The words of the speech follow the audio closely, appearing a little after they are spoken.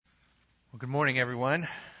Well, good morning, everyone.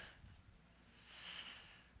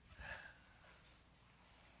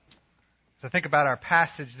 As I think about our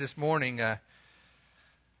passage this morning,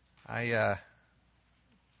 I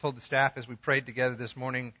told the staff as we prayed together this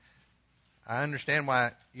morning, I understand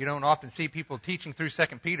why you don't often see people teaching through 2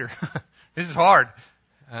 Peter. This is hard,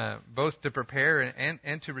 both to prepare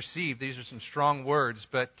and to receive. These are some strong words,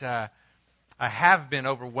 but I have been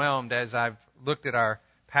overwhelmed as I've looked at our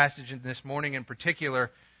passage this morning in particular.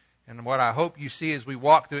 And what I hope you see as we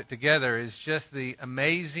walk through it together is just the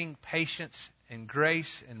amazing patience and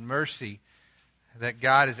grace and mercy that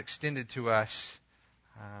God has extended to us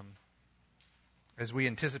as we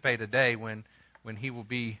anticipate a day when He will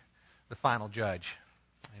be the final judge.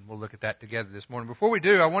 And we'll look at that together this morning. Before we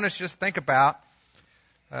do, I want us to just think about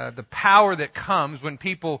the power that comes when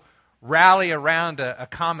people rally around a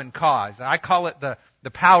common cause. I call it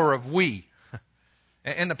the power of we.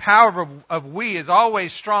 And the power of we is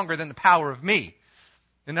always stronger than the power of me.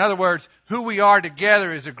 In other words, who we are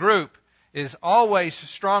together as a group is always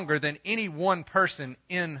stronger than any one person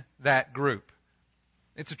in that group.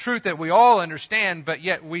 It's a truth that we all understand, but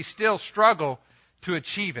yet we still struggle to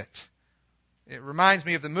achieve it. It reminds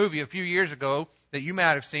me of the movie a few years ago that you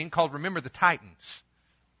might have seen called Remember the Titans.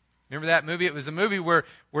 Remember that movie? It was a movie where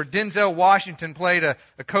Denzel Washington played a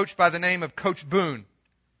coach by the name of Coach Boone,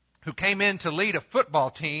 who came in to lead a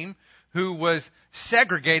football team who was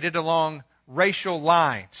segregated along racial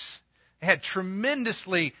lines. They had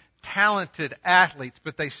tremendously talented athletes,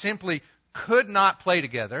 but they simply could not play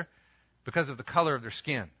together because of the color of their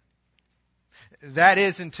skin. That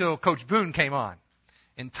is until Coach Boone came on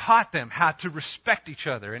and taught them how to respect each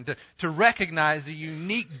other and to recognize the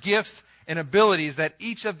unique gifts and abilities that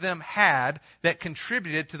each of them had that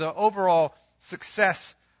contributed to the overall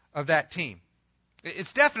success of that team.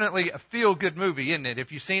 It's definitely a feel-good movie, isn't it?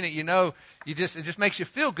 If you've seen it, you know it just makes you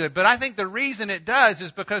feel good. But I think the reason it does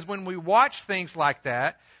is because when we watch things like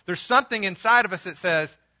that, there's something inside of us that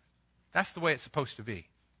says, that's the way it's supposed to be.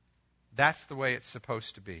 That's the way it's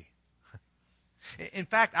supposed to be. In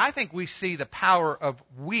fact, I think we see the power of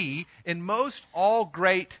we in most all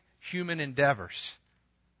great human endeavors.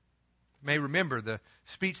 You may remember the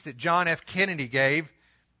speech that John F. Kennedy gave,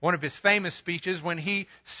 one of his famous speeches, when he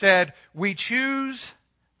said, "We choose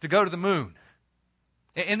to go to the moon."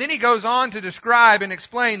 And then he goes on to describe and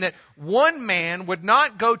explain that one man would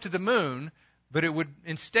not go to the moon, but it would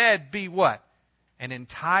instead be what? An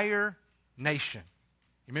entire nation.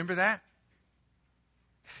 You remember that?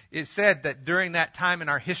 It said that during that time in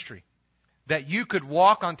our history, that you could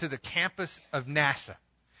walk onto the campus of NASA,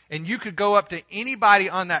 and you could go up to anybody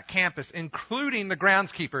on that campus, including the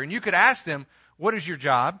groundskeeper, and you could ask them, "What is your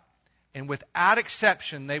job?" And without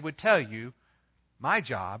exception, they would tell you, "My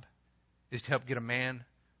job is to help get a man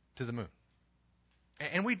to the moon."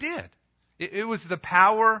 And we did. It was the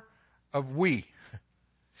power of we.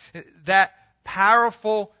 That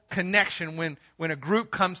powerful connection when a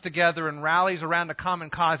group comes together and rallies around a common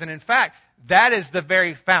cause. And in fact, that is the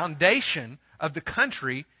very foundation of the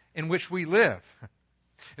country in which we live.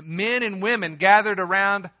 Men and women gathered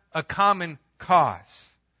around a common cause.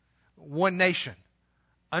 One nation,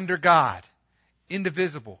 under God,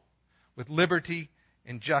 indivisible, with liberty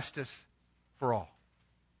and justice for all.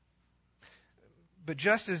 But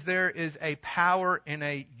just as there is a power in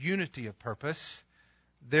a unity of purpose,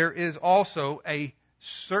 there is also a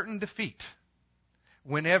certain defeat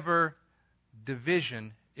whenever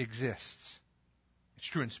division exists. It's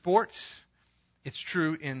true in sports. It's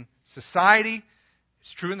true in society.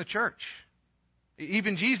 It's true in the church.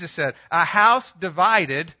 Even Jesus said, "A house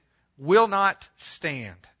divided will not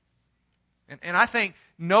stand." And I think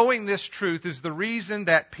knowing this truth is the reason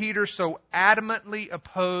that Peter so adamantly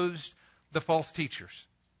opposed the false teachers.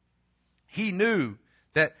 He knew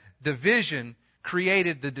that division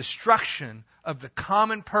created the destruction of the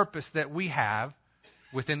common purpose that we have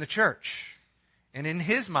within the church. And in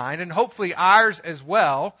his mind, and hopefully ours as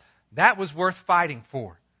well, that was worth fighting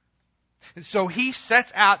for. And so he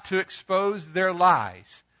sets out to expose their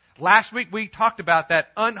lies. Last week we talked about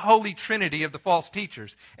that unholy trinity of the false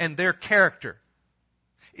teachers and their character: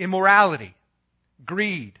 immorality,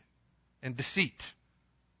 greed, and deceit.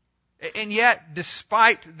 And yet,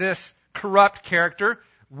 despite this corrupt character,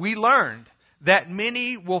 we learned that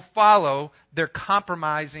many will follow their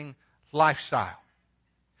compromising lifestyle.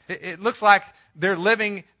 It looks like they're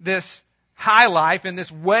living this high life in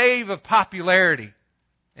this wave of popularity.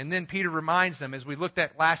 And then Peter reminds them, as we looked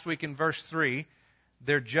at last week in verse 3,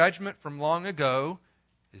 their judgment from long ago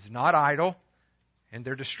is not idle, and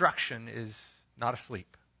their destruction is not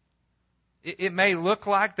asleep. It may look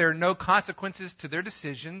like there are no consequences to their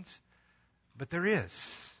decisions, but there is.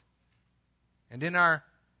 And in our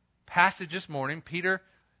passage this morning, Peter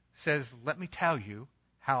says, let me tell you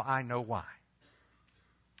how I know why.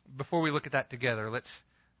 Before we look at that together, let's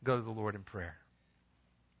go to the Lord in prayer.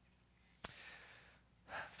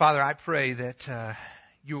 Father, I pray that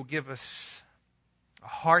you will give us a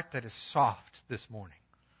heart that is soft this morning,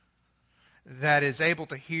 that is able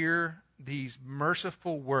to hear these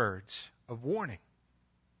merciful words of warning,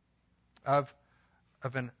 of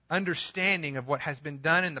an understanding of what has been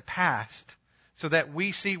done in the past, so that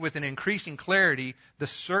we see with an increasing clarity the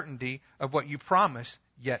certainty of what you promise,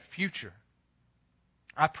 yet future.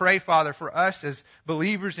 I pray, Father, for us as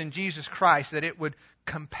believers in Jesus Christ, that it would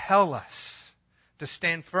compel us to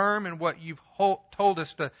stand firm in what you've told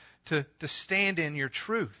us to stand in your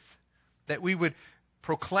truth, that we would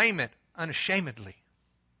proclaim it unashamedly.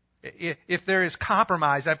 If there is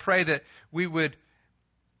compromise, I pray that we would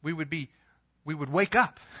wake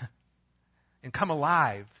up and come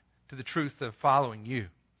alive to the truth of following you.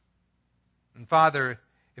 And Father,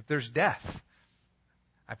 if there's death,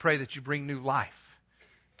 I pray that you bring new life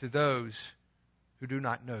to those who do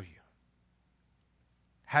not know you.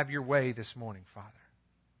 Have your way this morning, Father,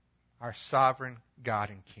 our sovereign God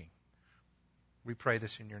and King. We pray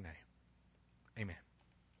this in your name. Amen.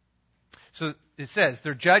 So it says,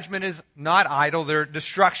 their judgment is not idle, their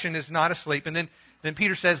destruction is not asleep. And then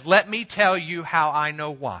Peter says, let me tell you how I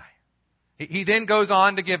know why. He then goes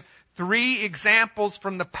on to give 3 examples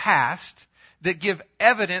from the past that give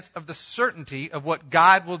evidence of the certainty of what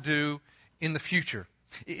God will do in the future.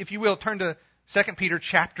 If you will, turn to 2 Peter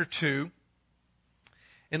chapter 2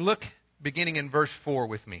 and look beginning in verse 4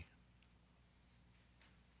 with me.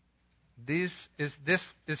 This is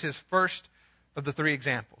his first of the 3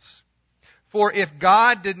 examples. For if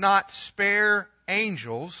God did not spare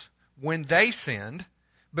angels when they sinned,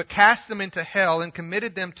 but cast them into hell and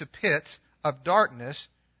committed them to pits of darkness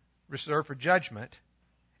reserved for judgment,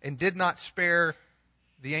 and did not spare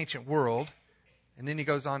the ancient world. And then he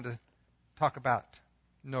goes on to talk about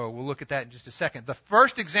Noah. We'll look at that in just a second. The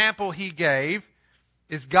first example he gave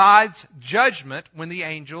is God's judgment when the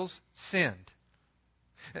angels sinned.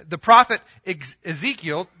 The prophet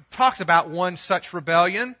Ezekiel talks about one such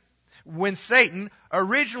rebellion when Satan,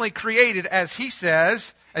 originally created, as he says,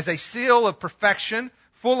 as a seal of perfection,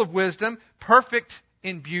 full of wisdom, perfect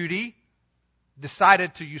in beauty,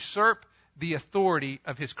 decided to usurp the authority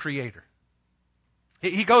of his Creator.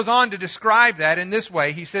 He goes on to describe that in this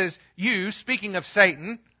way. He says, you, speaking of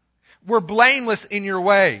Satan, were blameless in your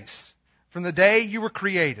ways from the day you were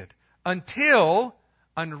created until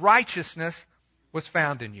unrighteousness was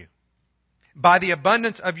found in you. By the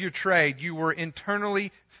abundance of your trade, you were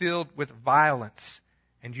internally filled with violence,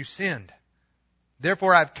 and you sinned.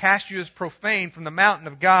 Therefore, I have cast you as profane from the mountain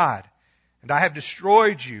of God, and I have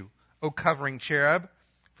destroyed you, O covering cherub,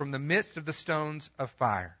 from the midst of the stones of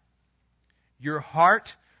fire. Your heart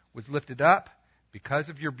was lifted up because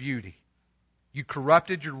of your beauty. You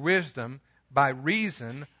corrupted your wisdom by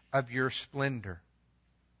reason of your splendor.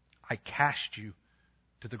 I cast you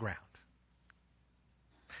to the ground.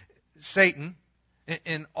 Satan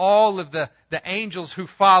and all of the angels who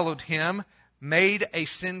followed him made a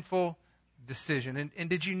sinful decision. And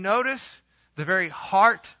did you notice the very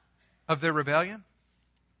heart of their rebellion?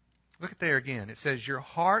 Look at there again. It says, your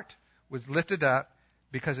heart was lifted up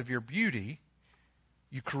because of your beauty.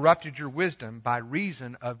 You corrupted your wisdom by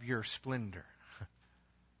reason of your splendor.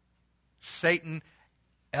 Satan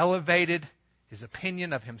elevated his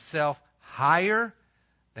opinion of himself higher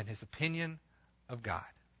than his opinion of God.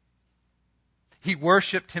 He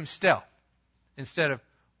worshipped himself instead of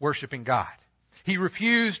worshiping God. He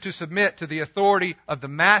refused to submit to the authority of the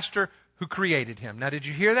master who created him. Now, did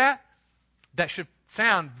you hear that? That should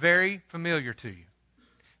sound very familiar to you. Do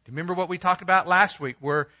you remember what we talked about last week,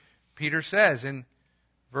 where Peter says in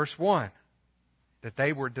verse 1 that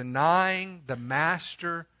they were denying the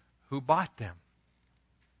master who bought them?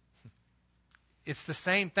 It's the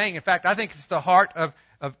same thing. In fact, I think it's the heart of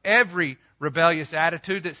every rebellious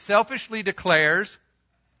attitude that selfishly declares,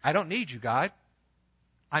 I don't need you, God.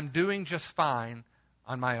 I'm doing just fine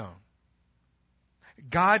on my own.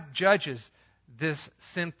 God judges this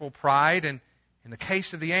sinful pride, and in the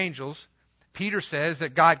case of the angels, Peter says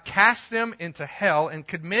that God cast them into hell and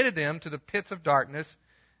committed them to the pits of darkness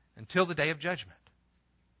until the day of judgment.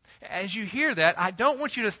 As you hear that, I don't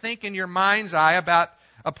want you to think in your mind's eye about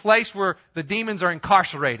a place where the demons are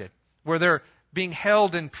incarcerated, where they're being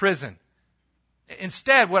held in prison.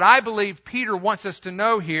 Instead, what I believe Peter wants us to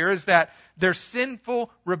know here is that their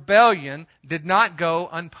sinful rebellion did not go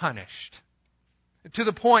unpunished, to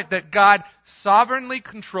the point that God sovereignly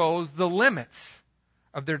controls the limits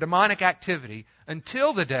of their demonic activity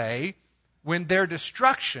until the day when their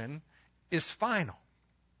destruction is final.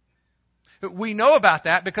 We know about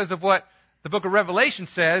that because of what the book of Revelation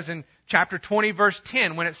says in chapter 20, verse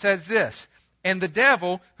 10, when it says this, "And the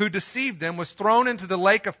devil who deceived them was thrown into the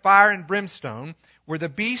lake of fire and brimstone, where the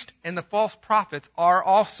beast and the false prophets are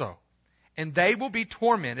also. And they will be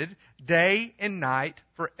tormented day and night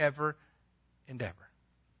forever and ever."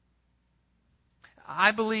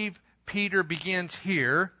 I believe Peter begins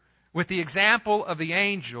here with the example of the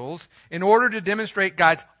angels in order to demonstrate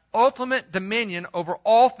God's ultimate dominion over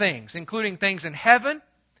all things, including things in heaven,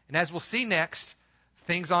 and as we'll see next,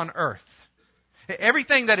 things on earth.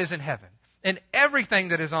 Everything that is in heaven and everything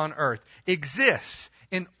that is on earth exists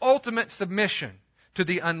in ultimate submission to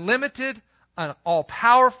the unlimited,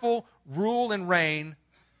 all-powerful rule and reign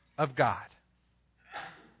of God.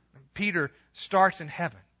 Peter starts in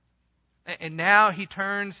heaven, and now he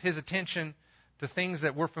turns his attention to things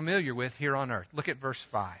that we're familiar with here on earth. Look at verse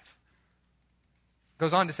 5. It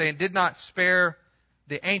goes on to say, "And did not spare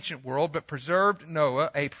the ancient world, but preserved Noah,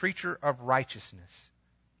 a preacher of righteousness,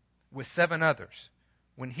 with 7 others,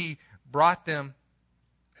 when he brought them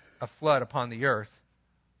a flood upon the earth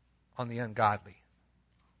on the ungodly."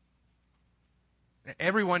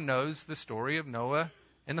 Everyone knows the story of Noah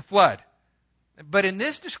and the flood. But in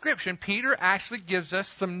this description, Peter actually gives us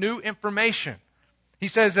some new information. He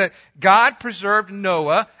says that God preserved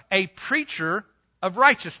Noah, a preacher of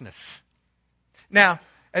righteousness. Now,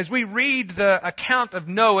 as we read the account of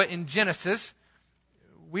Noah in Genesis,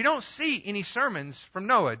 we don't see any sermons from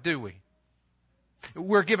Noah, do we?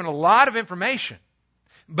 We're given a lot of information.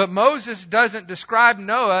 But Moses doesn't describe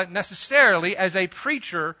Noah necessarily as a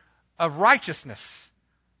preacher of righteousness.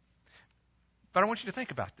 But I want you to think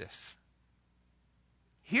about this.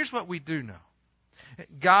 Here's what we do know.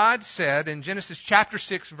 God said in Genesis chapter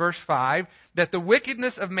 6, verse 5, that the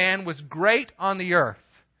wickedness of man was great on the earth,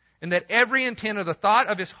 and that every intent of the thought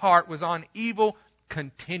of his heart was on evil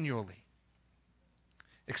continually.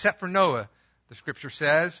 Except for Noah, the Scripture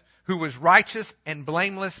says, who was righteous and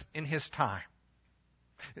blameless in his time.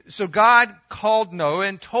 So God called Noah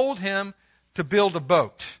and told him to build a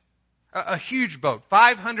boat. A huge boat,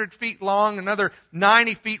 500 feet long, another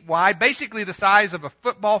 90 feet wide, basically the size of a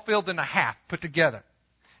football field and a half put together.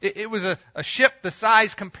 It was a ship the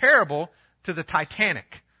size comparable to the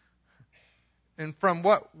Titanic. And from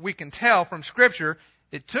what we can tell from Scripture,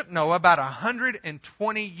 it took Noah about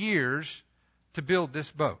 120 years to build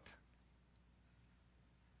this boat.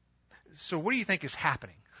 So what do you think is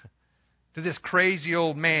happening to this crazy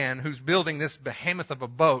old man who's building this behemoth of a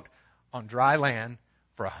boat on dry land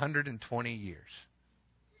for 120 years?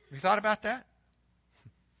 Have you thought about that?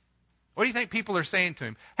 What do you think people are saying to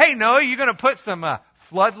him? "Hey, Noah, you going to put some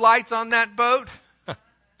floodlights on that boat?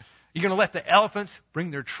 You going to let the elephants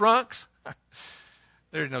bring their trunks?"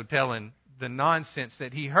 There's no telling the nonsense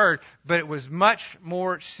that he heard, but it was much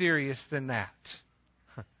more serious than that.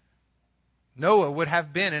 Noah would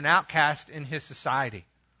have been an outcast in his society.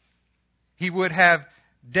 He would have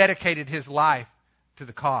dedicated his life to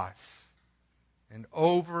the cause. And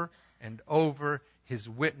over, his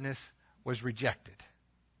witness was rejected.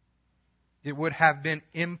 It would have been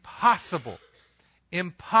impossible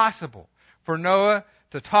for Noah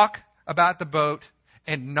to talk about the boat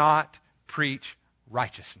and not preach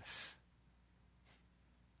righteousness.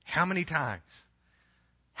 How many times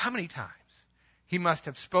he must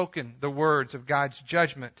have spoken the words of God's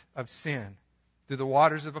judgment of sin through the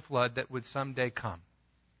waters of a flood that would someday come.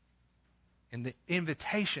 And the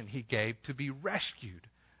invitation he gave to be rescued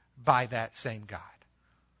by that same God.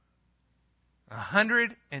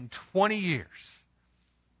 120 years.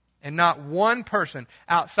 And not one person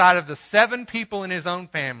outside of the 7 people in his own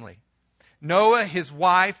family. Noah, his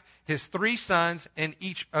wife, his 3 sons, and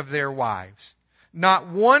each of their wives. Not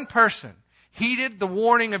one person heeded the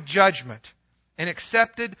warning of judgment and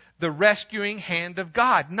accepted the rescuing hand of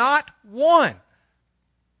God. Not one.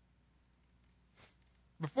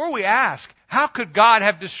 Before we ask, how could God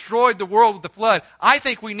have destroyed the world with the flood? I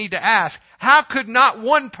think we need to ask, how could not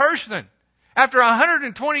one person, after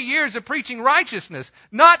 120 years of preaching righteousness,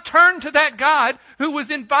 not turn to that God who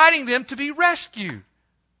was inviting them to be rescued?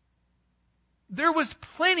 There was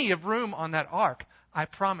plenty of room on that ark, I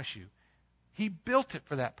promise you. He built it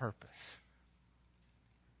for that purpose.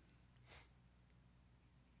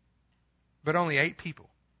 But only 8 people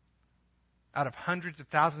out of hundreds of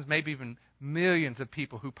thousands, maybe even millions of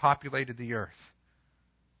people who populated the earth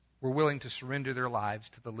were willing to surrender their lives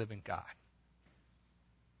to the living God.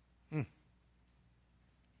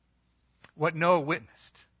 What Noah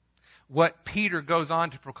witnessed, what Peter goes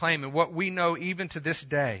on to proclaim, and what we know even to this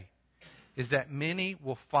day, is that many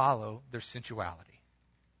will follow their sensuality.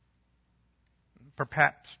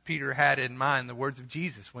 Perhaps Peter had in mind the words of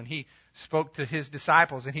Jesus when he spoke to his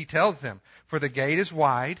disciples, and he tells them, "For the gate is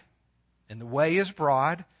wide and the way is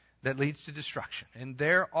broad that leads to destruction, and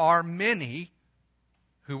there are many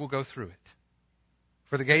who will go through it.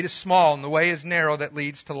 For the gate is small and the way is narrow that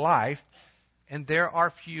leads to life, and there are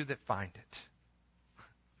few that find it."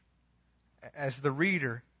 As the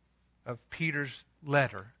reader of Peter's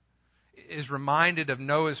letter is reminded of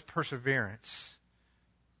Noah's perseverance,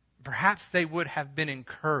 perhaps they would have been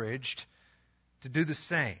encouraged to do the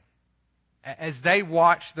same as they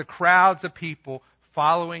watched the crowds of people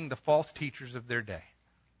following the false teachers of their day.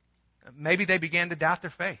 Maybe they began to doubt their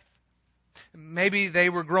faith. Maybe they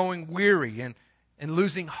were growing weary and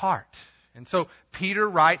losing heart. And so Peter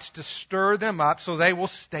writes to stir them up so they will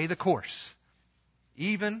stay the course,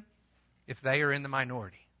 even if they are in the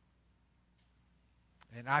minority.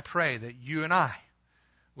 And I pray that you and I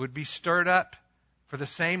would be stirred up for the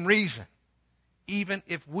same reason, even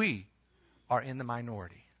if we are in the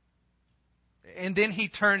minority. And then he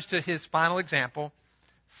turns to his final example,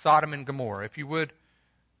 Sodom and Gomorrah. If you would,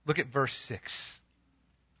 look at verse 6.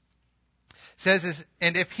 It says,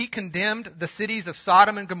 "And if he condemned the cities of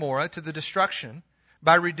Sodom and Gomorrah to the destruction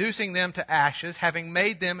by reducing them to ashes, having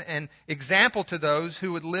made them an example to those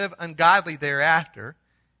who would live ungodly thereafter,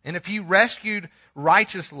 and if he rescued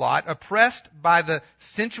righteous Lot, oppressed by the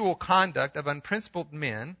sensual conduct of unprincipled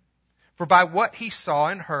men, for by what he saw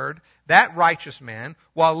and heard, that righteous man,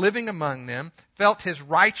 while living among them, felt his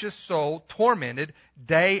righteous soul tormented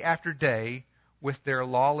day after day with their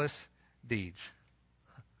lawless deeds."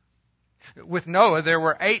 With Noah, there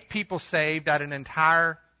were 8 people saved out of an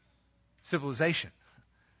entire civilization.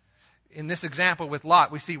 In this example with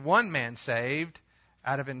Lot, we see 1 man saved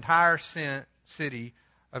out of an entire city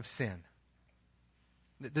of sin.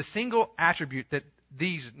 The single attribute that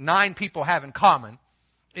these 9 people have in common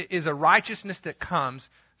is a righteousness that comes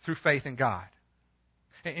through faith in God.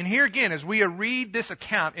 And here again, as we read this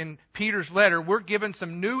account in Peter's letter, we're given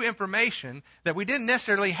some new information that we didn't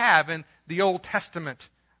necessarily have in the Old Testament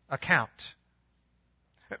account.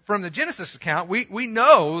 From the Genesis account, we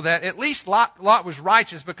know that at least Lot was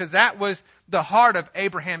righteous because that was the heart of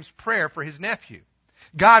Abraham's prayer for his nephew.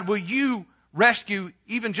 God, will you rescue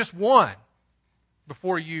even just one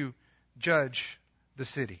before you judge the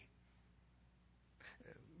city?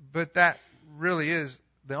 But that really is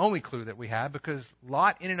the only clue that we have, because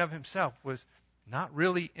Lot in and of himself was not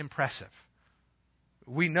really impressive.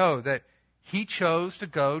 We know that he chose to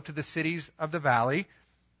go to the cities of the valley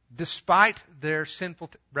despite their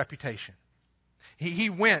sinful reputation. He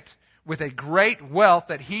went with a great wealth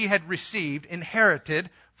that he had received, inherited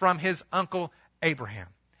from his uncle Abraham.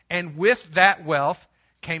 And with that wealth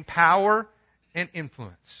came power and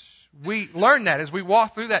influence. We learned that as we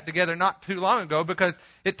walked through that together not too long ago, because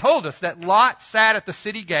it told us that Lot sat at the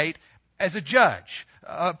city gate as a judge,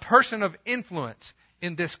 a person of influence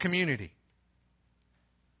in this community.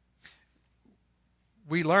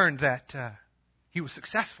 We learned that he was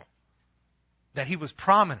successful, that he was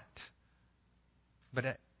prominent, but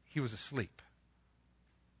that he was asleep.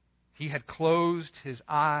 He had closed his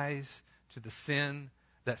eyes to the sin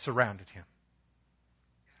that surrounded him.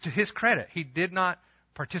 To his credit, he did not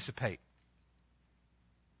participate,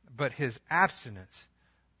 but his abstinence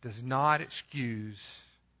does not excuse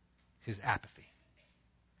his apathy.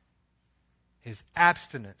 His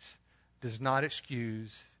abstinence does not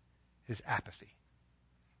excuse his apathy.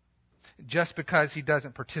 Just because he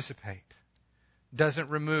doesn't participate doesn't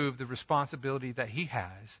remove the responsibility that he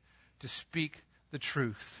has to speak the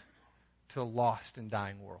truth to a lost and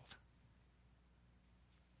dying world.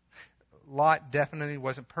 Lot definitely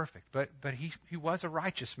wasn't perfect, but he was a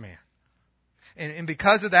righteous man. And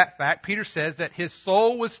because of that fact, Peter says that his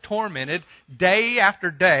soul was tormented day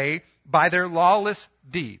after day by their lawless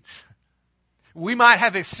deeds. We might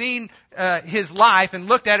have seen his life and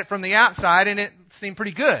looked at it from the outside, and it seemed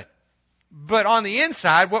pretty good. But on the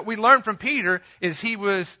inside, what we learn from Peter is he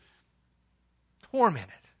was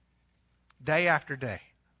tormented day after day.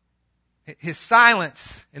 His silence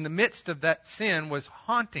in the midst of that sin was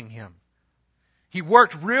haunting him. He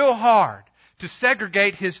worked real hard to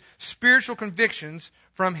segregate his spiritual convictions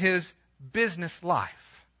from his business life.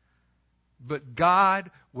 But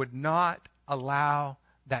God would not allow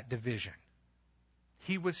that division.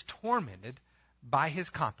 He was tormented by his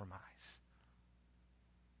compromise.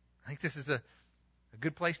 I think this is a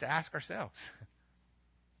good place to ask ourselves.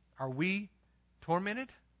 Are we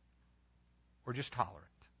tormented or just tolerant?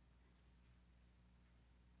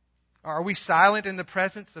 Are we silent in the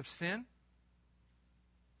presence of sin?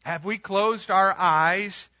 Have we closed our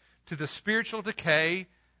eyes to the spiritual decay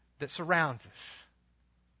that surrounds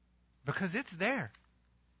us? Because it's there.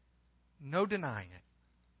 No denying it.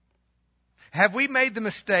 Have we made the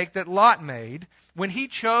mistake that Lot made when he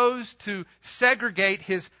chose to segregate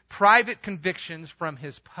his private convictions from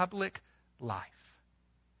his public life?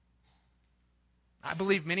 I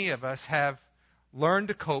believe many of us have learned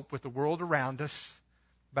to cope with the world around us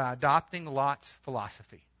by adopting Lot's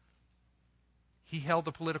philosophy. He held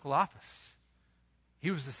a political office.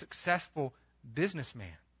 He was a successful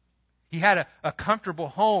businessman. He had a comfortable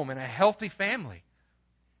home and a healthy family.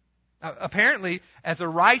 Apparently, as a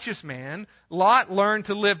righteous man, Lot learned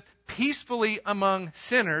to live peacefully among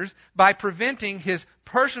sinners by preventing his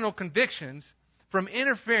personal convictions from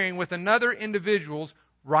interfering with another individual's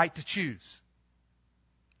right to choose.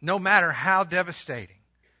 No matter how devastating,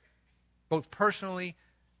 both personally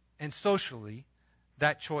and socially,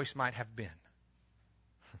 that choice might have been.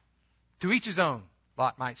 To each his own,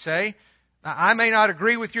 Lot might say. Now, I may not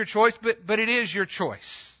agree with your choice, but it is your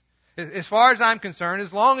choice. As far as I'm concerned,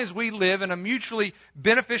 as long as we live in a mutually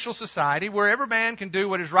beneficial society where every man can do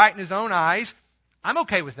what is right in his own eyes, I'm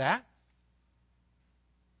okay with that.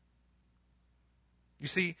 You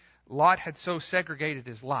see, Lot had so segregated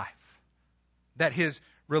his life that his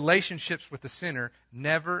relationships with the sinner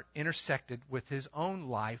never intersected with his own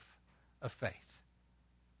life of faith.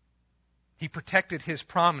 He protected his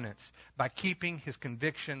prominence by keeping his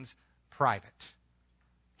convictions private.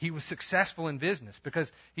 He was successful in business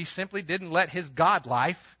because he simply didn't let his God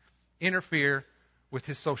life interfere with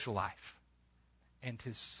his social life. And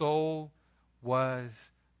his soul was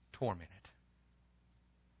tormented.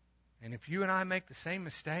 And if you and I make the same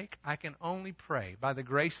mistake, I can only pray by the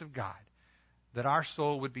grace of God that our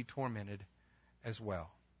soul would be tormented as well.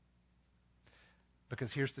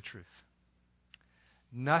 Because here's the truth.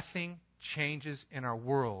 Nothing changes in our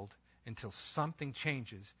world until something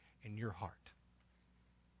changes in your heart.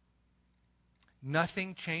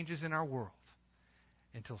 Nothing changes in our world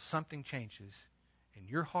until something changes in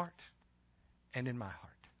your heart and in my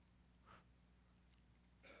heart.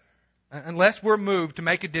 Unless we're moved to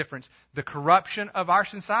make a difference, the corruption of our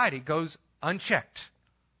society goes unchecked.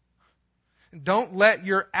 Don't let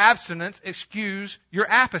your abstinence excuse your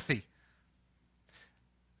apathy.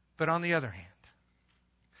 But on the other hand,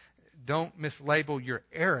 don't mislabel your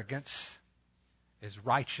arrogance as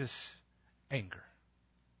righteous anger.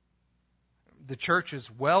 The church is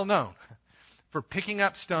well known for picking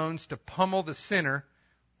up stones to pummel the sinner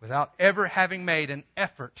without ever having made an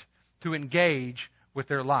effort to engage with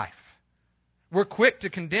their life. We're quick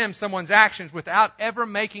to condemn someone's actions without ever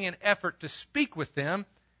making an effort to speak with them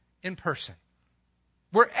in person.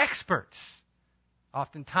 We're experts,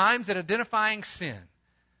 oftentimes, at identifying sin,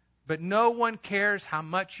 but no one cares how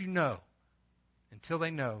much you know until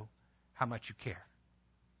they know how much you care.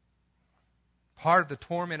 Part of the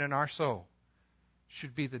torment in our soul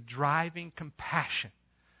should be the driving compassion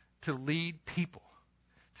to lead people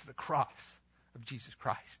to the cross of Jesus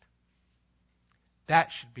Christ. That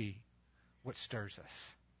should be what stirs us.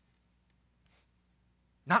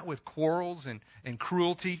 Not with quarrels and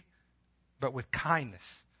cruelty, but with kindness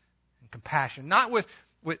and compassion. Not with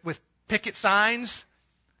picket signs,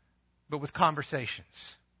 but with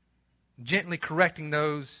conversations. Gently correcting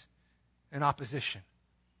those in opposition.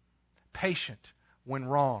 Patient when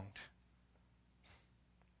wronged.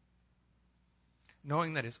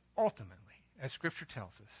 Knowing that is ultimately, as Scripture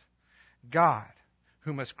tells us, God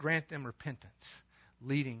who must grant them repentance,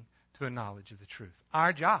 leading to a knowledge of the truth.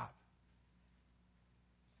 Our job,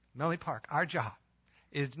 Melanie Park, our job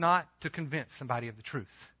is not to convince somebody of the truth.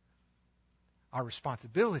 Our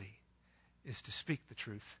responsibility is to speak the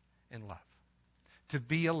truth in love. To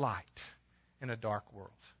be a light in a dark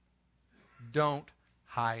world. Don't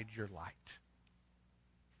hide your light.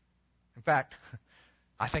 In fact,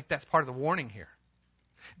 I think that's part of the warning here.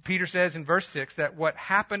 Peter says in verse 6 that what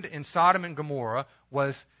happened in Sodom and Gomorrah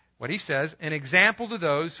was, what he says, an example to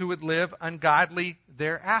those who would live ungodly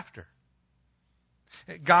thereafter.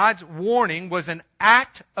 God's warning was an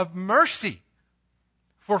act of mercy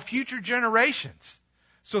for future generations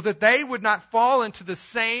so that they would not fall into the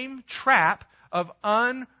same trap of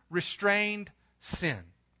unrestrained sin.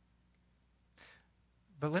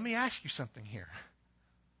 But let me ask you something here.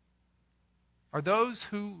 Are those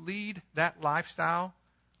who lead that lifestyle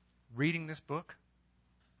reading this book?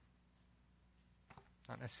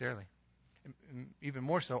 Not necessarily. Even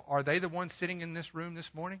more so, are they the ones sitting in this room this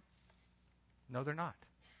morning? No, they're not.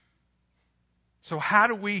 So how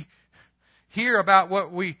do we hear about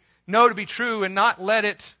what we know to be true and not let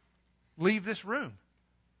it leave this room?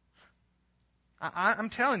 I'm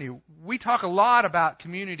telling you, we talk a lot about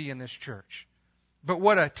community in this church. But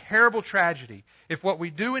what a terrible tragedy if what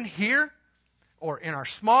we do in here or in our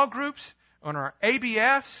small groups, on our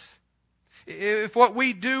ABFs, if what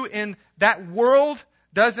we do in that world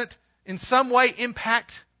doesn't in some way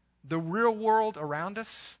impact the real world around us,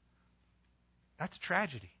 that's a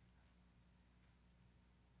tragedy.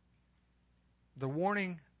 The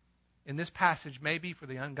warning in this passage may be for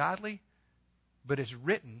the ungodly, but it's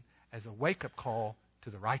written as a wake-up call to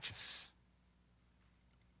the righteous.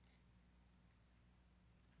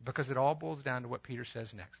 Because it all boils down to what Peter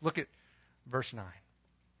says next. Look at verse 9.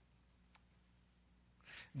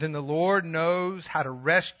 Then the Lord knows how to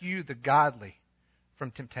rescue the godly from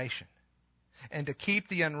temptation, and to keep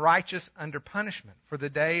the unrighteous under punishment for the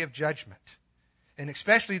day of judgment, and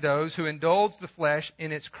especially those who indulge the flesh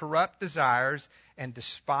in its corrupt desires and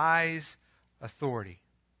despise authority.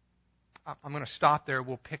 I'm going to stop there.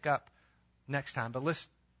 We'll pick up next time. But let's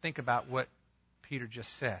think about what Peter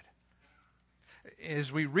just said.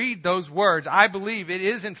 As we read those words, I believe it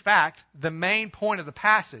is in fact the main point of the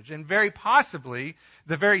passage, and very possibly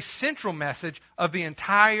the very central message of the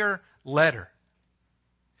entire letter.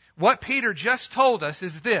 What Peter just told us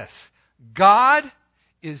is this: God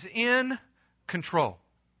is in control.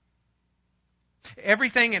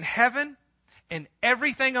 Everything in heaven and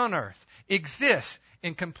everything on earth exists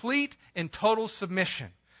in complete and total submission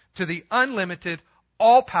to the unlimited,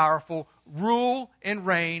 all-powerful rule and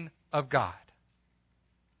reign of God.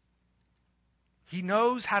 He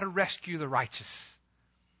knows how to rescue the righteous,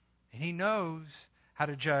 and He knows how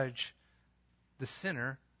to judge the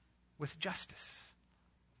sinner with justice.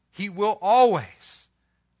 He will always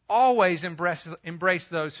embrace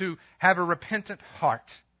those who have a repentant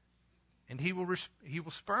heart, and He will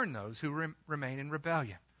spurn those who remain in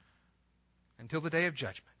rebellion until the day of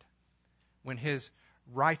judgment, when His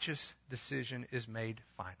righteous decision is made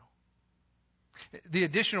final. The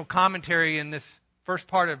additional commentary in this first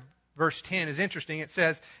part of verse 10 is interesting. It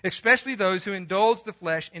says, especially those who indulge the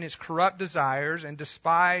flesh in its corrupt desires and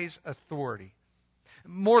despise authority.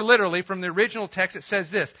 More literally, from the original text, it says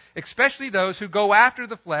this: especially those who go after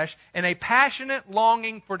the flesh in a passionate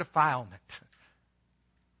longing for defilement.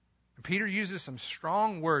 Peter uses some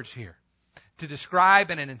strong words here to describe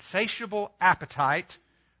an insatiable appetite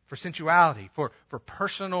for sensuality, for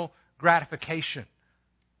personal gratification.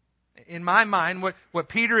 In my mind, what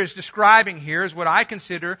Peter is describing here is what I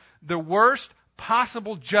consider the worst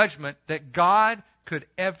possible judgment that God could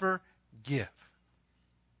ever give.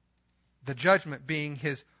 The judgment being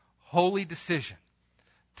His holy decision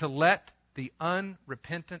to let the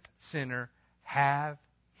unrepentant sinner have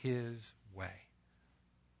his way.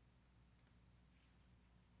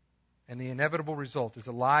 And the inevitable result is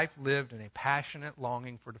a life lived in a passionate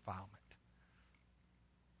longing for defilement.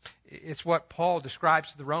 It's what Paul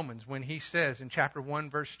describes to the Romans when he says in chapter 1,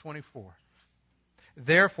 verse 24,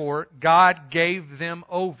 therefore God gave them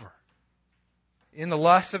over in the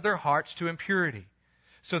lusts of their hearts to impurity,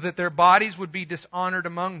 so that their bodies would be dishonored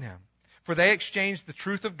among them. For they exchanged the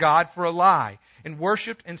truth of God for a lie, and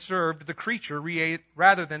worshipped and served the creature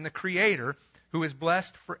rather than the Creator, who is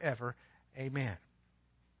blessed forever. Amen.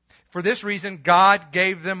 For this reason, God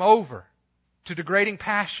gave them over to degrading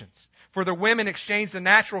passions. For the women exchanged the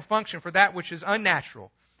natural function for that which is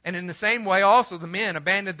unnatural. And in the same way also the men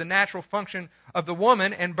abandoned the natural function of the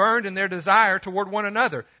woman and burned in their desire toward one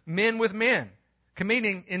another, men with men,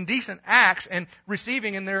 committing indecent acts and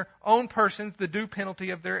receiving in their own persons the due penalty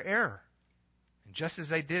of their error. And just as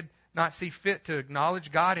they did not see fit to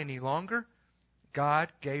acknowledge God any longer,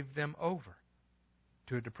 God gave them over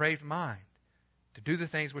to a depraved mind, to do the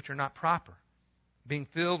things which are not proper, being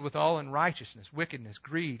filled with all unrighteousness, wickedness,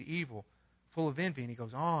 greed, evil, full of envy. And he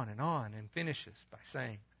goes on and finishes by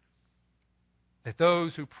saying that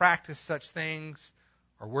those who practice such things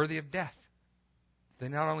are worthy of death. They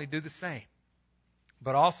not only do the same,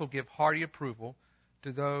 but also give hearty approval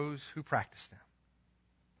to those who practice them.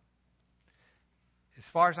 As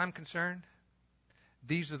far as I'm concerned,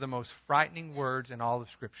 these are the most frightening words in all of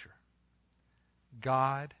Scripture.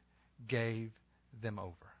 God gave them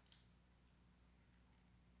over.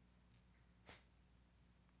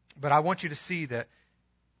 But I want you to see that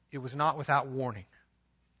it was not without warning.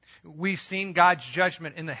 We've seen God's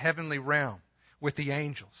judgment in the heavenly realm with the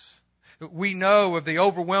angels. We know of the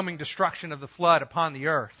overwhelming destruction of the flood upon the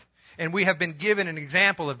earth. And we have been given an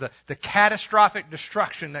example of the catastrophic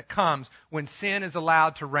destruction that comes when sin is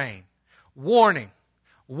allowed to reign. Warning,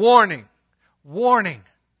 warning, warning.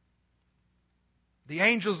 The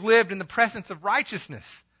angels lived in the presence of righteousness,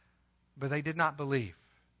 but they did not believe.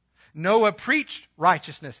 Noah preached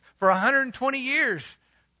righteousness for 120 years,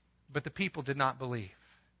 but the people did not believe.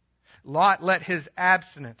 Lot let his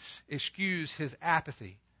abstinence excuse his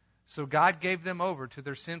apathy, so God gave them over to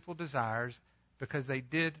their sinful desires because they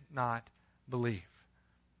did not believe.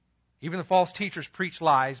 Even the false teachers preach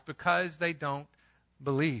lies because they don't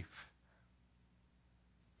believe.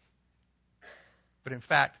 But in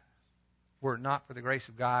fact, were it not for the grace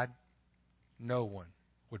of God, no one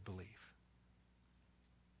would believe.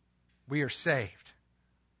 We are saved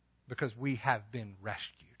because we have been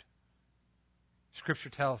rescued. Scripture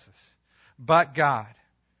tells us, but God,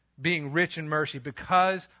 being rich in mercy,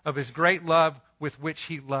 because of His great love with which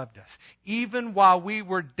He loved us, even while we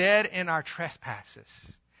were dead in our trespasses,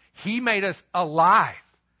 He made us alive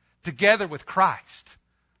together with Christ.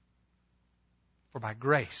 For by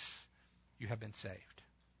grace you have been saved.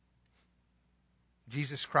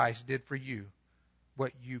 Jesus Christ did for you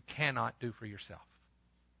what you cannot do for yourself.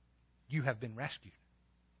 You have been rescued.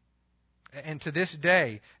 And to this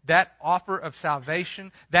day, that offer of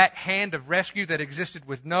salvation, that hand of rescue that existed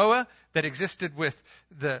with Noah, that existed with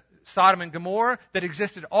the Sodom and Gomorrah, that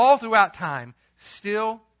existed all throughout time,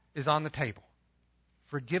 still is on the table.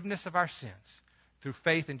 Forgiveness of our sins through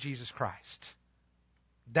faith in Jesus Christ.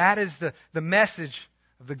 That is the message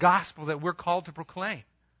of the gospel that we're called to proclaim.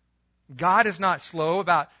 God is not slow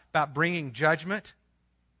about bringing judgment.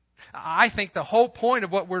 I think the whole point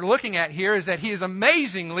of what we're looking at here is that He is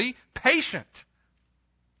amazingly patient,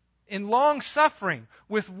 in long suffering,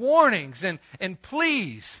 with warnings and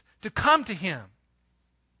pleas to come to Him.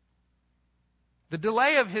 The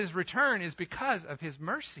delay of His return is because of His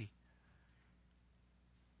mercy.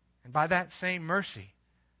 And by that same mercy,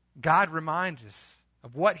 God reminds us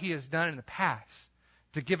of what He has done in the past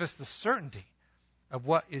to give us the certainty of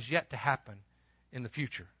what is yet to happen in the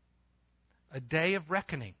future. A day of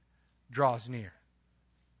reckoning draws near.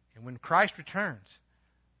 And when Christ returns,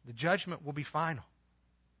 the judgment will be final.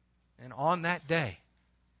 And on that day,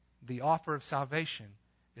 the offer of salvation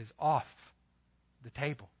is off the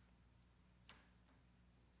table.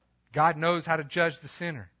 God knows how to judge the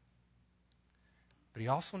sinner, but He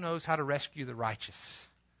also knows how to rescue the righteous.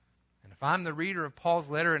 And if I'm the reader of Paul's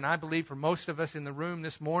letter, and I believe for most of us in the room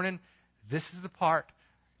this morning, this is the part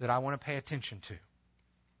that I want to pay attention to.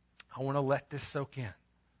 I want to let this soak in.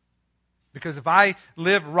 Because if I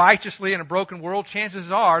live righteously in a broken world, chances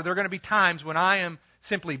are there are going to be times when I am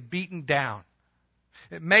simply beaten down.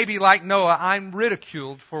 It may be like Noah, I'm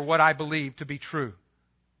ridiculed for what I believe to be true.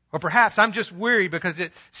 Or perhaps I'm just weary because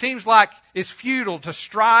it seems like it's futile to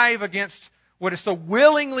strive against what is so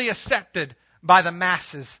willingly accepted by the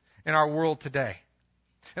masses in our world today.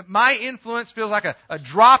 My influence feels like a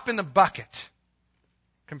drop in the bucket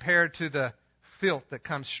compared to the filth that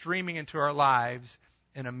comes streaming into our lives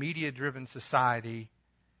in a media-driven society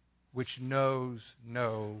which knows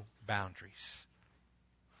no boundaries.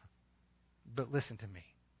 But listen to me.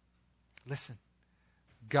 Listen.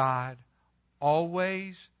 God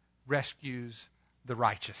always rescues the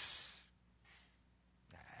righteous.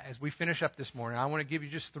 As we finish up this morning, I want to give you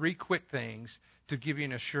just 3 quick things to give you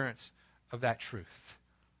an assurance of that truth.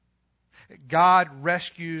 God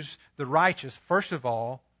rescues the righteous, first of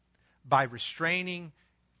all, by restraining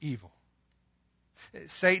evil.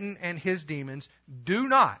 Satan and his demons do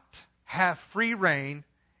not have free reign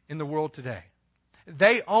in the world today.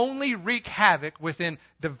 They only wreak havoc within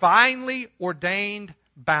divinely ordained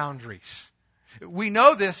boundaries. We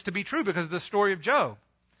know this to be true because of the story of Job.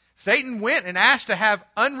 Satan went and asked to have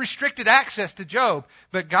unrestricted access to Job,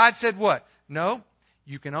 but God said what? No,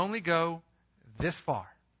 you can only go this far.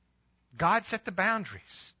 God set the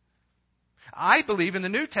boundaries. I believe in the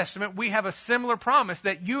New Testament we have a similar promise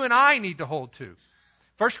that you and I need to hold to.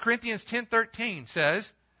 1 Corinthians 10:13 says,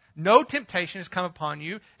 no temptation has come upon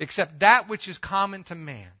you except that which is common to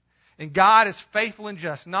man. And God is faithful and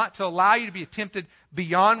just, not to allow you to be tempted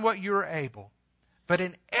beyond what you are able, but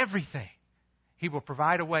in everything He will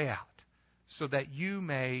provide a way out so that you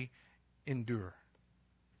may endure.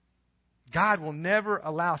 God will never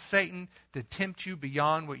allow Satan to tempt you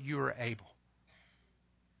beyond what you are able.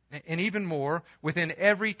 And even more, within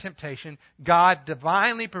every temptation, God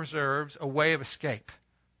divinely preserves a way of escape,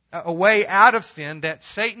 a way out of sin that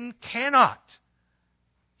Satan cannot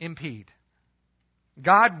impede.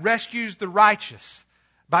 God rescues the righteous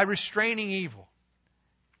by restraining evil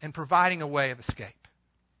and providing a way of escape.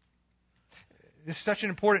 This is such an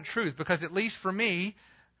important truth because, at least for me,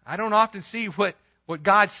 I don't often see what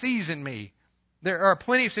God sees in me. There are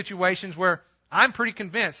plenty of situations where I'm pretty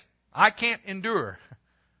convinced I can't endure.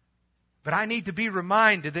 But I need to be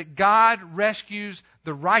reminded that God rescues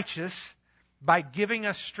the righteous by giving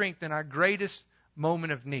us strength in our greatest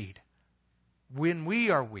moment of need. When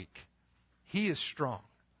we are weak, He is strong.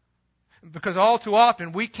 Because all too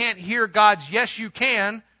often we can't hear God's yes, you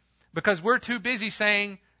can, because we're too busy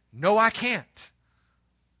saying, no, I can't.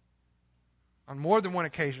 On more than one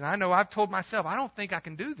occasion, I know I've told myself, I don't think I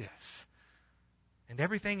can do this. And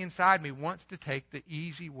everything inside me wants to take the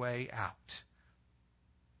easy way out.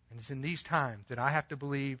 And it's in these times that I have to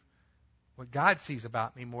believe what God sees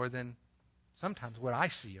about me more than sometimes what I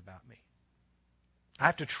see about me. I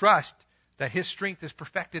have to trust that His strength is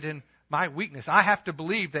perfected in my weakness. I have to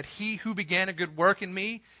believe that He who began a good work in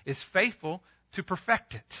me is faithful to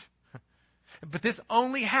perfect it. But this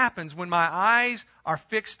only happens when my eyes are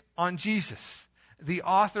fixed on Jesus, the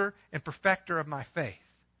author and perfecter of my faith.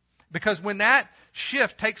 Because when that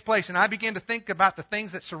shift takes place and I begin to think about the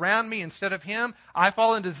things that surround me instead of Him, I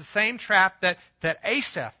fall into the same trap that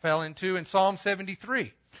Asaph fell into in Psalm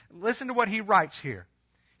 73. Listen to what he writes here.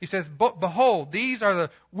 He says, "Behold, these are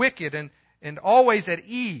the wicked and always at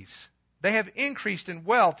ease. They have increased in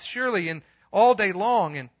wealth, surely, and all day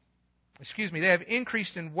long. They have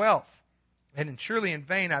increased in wealth. And surely in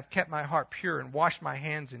vain I've kept my heart pure and washed my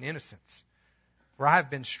hands in innocence. For I have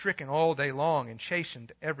been stricken all day long and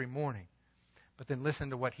chastened every morning." But then listen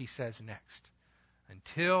to what he says next.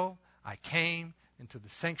 "Until I came into the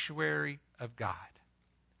sanctuary of God.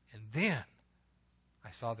 And then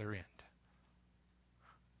I saw their end."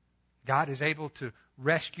 God is able to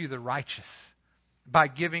rescue the righteous by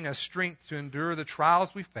giving us strength to endure the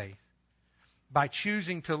trials we face, by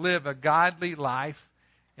choosing to live a godly life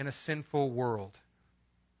in a sinful world.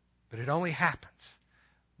 But it only happens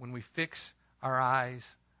when we fix our eyes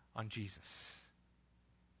on Jesus.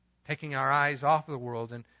 Taking our eyes off of the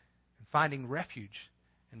world and finding refuge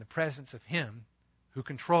in the presence of Him who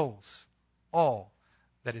controls all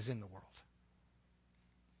that is in the world.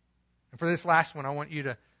 And for this last one, I want you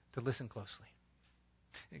to listen closely.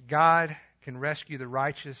 God can rescue the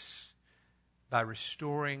righteous by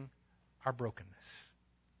restoring our brokenness.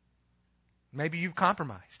 Maybe you've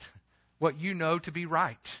compromised what you know to be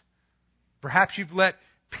right. Perhaps you've let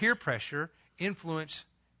peer pressure influence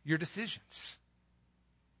your decisions.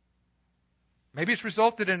 Maybe it's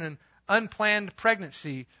resulted in an unplanned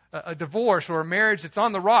pregnancy, a divorce, or a marriage that's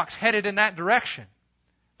on the rocks, headed in that direction.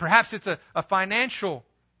 Perhaps it's a financial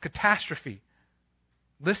catastrophe.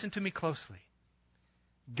 Listen to me closely.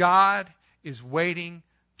 God is waiting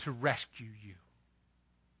to rescue you.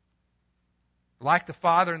 Like the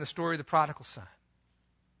father in the story of the prodigal son,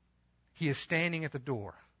 He is standing at the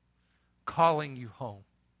door, calling you home.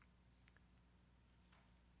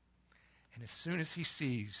 And as soon as He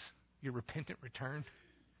sees your repentant return,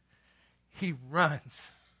 He runs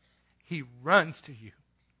to you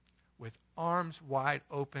with arms wide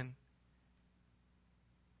open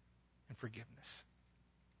and forgiveness.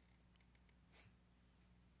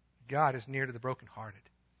 God is near to the brokenhearted,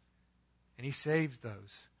 and He saves those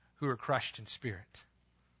who are crushed in spirit.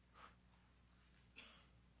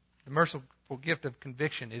 The merciful gift of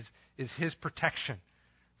conviction is His protection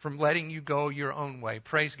from letting you go your own way.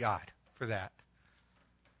 Praise God for that.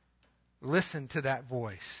 Listen to that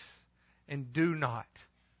voice and do not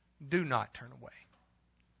turn away.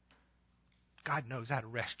 God knows how to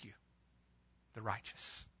rescue the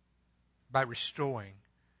righteous by restoring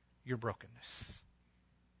your brokenness,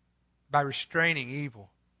 by restraining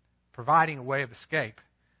evil, providing a way of escape,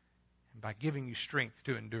 and by giving you strength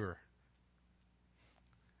to endure.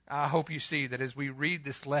 I hope you see that as we read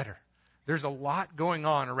this letter, there's a lot going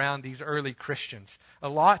on around these early Christians, a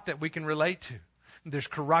lot that we can relate to. There's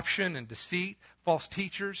corruption and deceit, false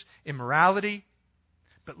teachers, immorality.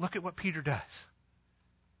 But look at what Peter does.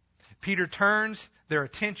 Peter turns their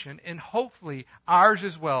attention, and hopefully ours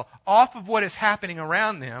as well, off of what is happening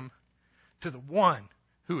around them to the one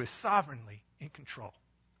who is sovereignly in control.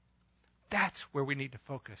 That's where we need to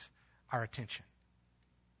focus our attention.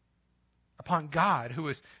 Upon God, who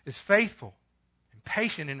is faithful and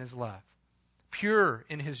patient in His love, pure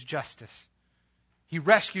in His justice. He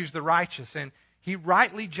rescues the righteous, and He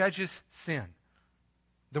rightly judges sin.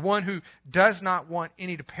 The one who does not want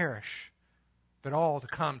any to perish, but all to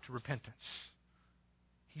come to repentance.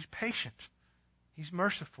 He's patient. He's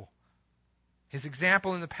merciful. His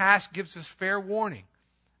example in the past gives us fair warning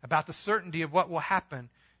about the certainty of what will happen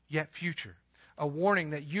yet future. A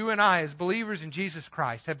warning that you and I, as believers in Jesus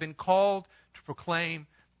Christ, have been called to proclaim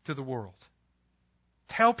to the world.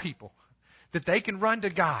 Tell people that they can run to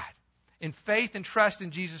God in faith and trust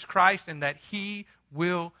in Jesus Christ and that He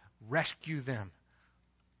will rescue them.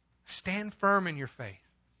 Stand firm in your faith.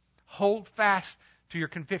 Hold fast to your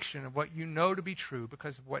conviction of what you know to be true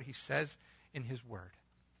because of what He says in His Word.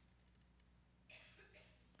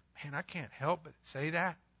 Man, I can't help but say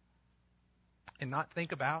that and not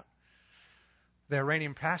think about the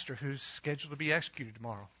Iranian pastor who's scheduled to be executed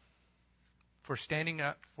tomorrow for standing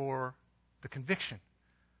up for the conviction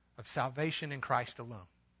of salvation in Christ alone.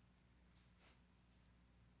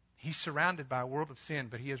 He's surrounded by a world of sin,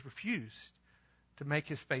 but he has refused to make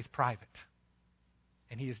his faith private.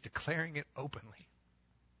 And he is declaring it openly.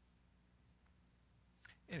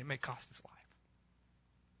 And it may cost his life.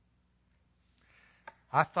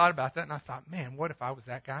 I thought about that and I thought, man, what if I was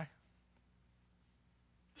that guy?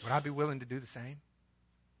 Would I be willing to do the same?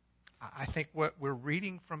 I think what we're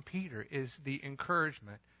reading from Peter is the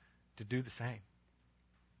encouragement to do the same.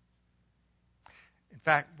 In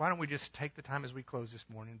fact, why don't we just take the time as we close this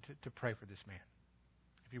morning to pray for this man?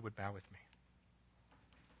 If you would bow with me.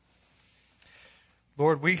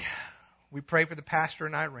 Lord, we pray for the pastor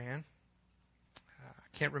in Iran.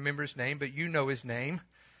 I can't remember his name, but you know his name.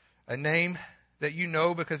 A name that you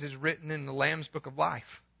know because it's written in the Lamb's Book of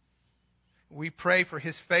Life. We pray for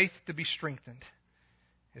his faith to be strengthened,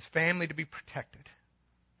 his family to be protected.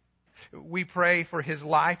 We pray for his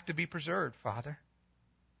life to be preserved, Father.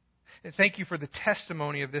 And thank you for the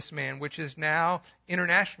testimony of this man, which is now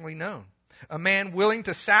internationally known. A man willing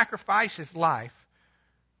to sacrifice his life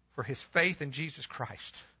for his faith in Jesus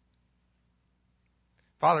Christ.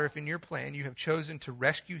 Father, if in your plan you have chosen to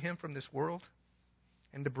rescue him from this world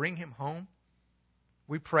and to bring him home,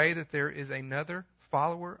 we pray that there is another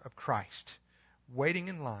follower of Christ waiting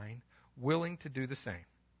in line, willing to do the same.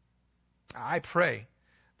 I pray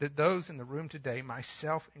that those in the room today,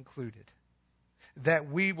 myself included,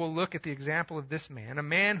 that we will look at the example of this man, a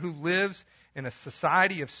man who lives in a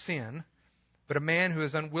society of sin, but a man who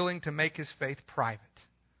is unwilling to make his faith private.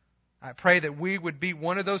 I pray that we would be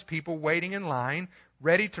one of those people waiting in line,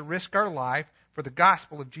 ready to risk our life for the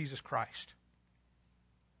gospel of Jesus Christ.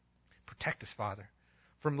 Protect us, Father,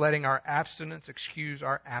 from letting our abstinence excuse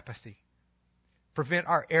our apathy. Prevent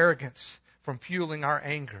our arrogance from fueling our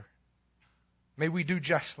anger. May we do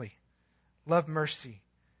justly, love mercy,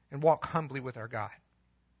 and walk humbly with our God,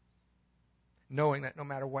 knowing that no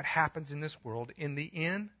matter what happens in this world, in the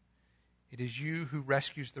end, it is you who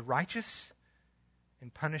rescues the righteous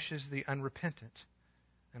and punishes the unrepentant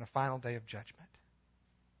in a final day of judgment.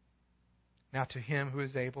 Now to him who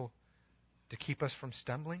is able to keep us from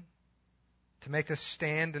stumbling, to make us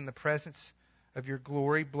stand in the presence of your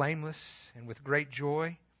glory, blameless and with great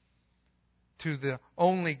joy, to the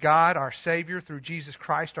only God, our Savior, through Jesus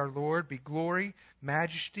Christ our Lord, be glory,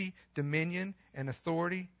 majesty, dominion, and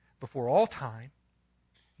authority before all time,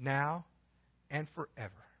 now and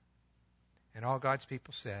forever. And all God's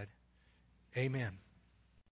people said, Amen.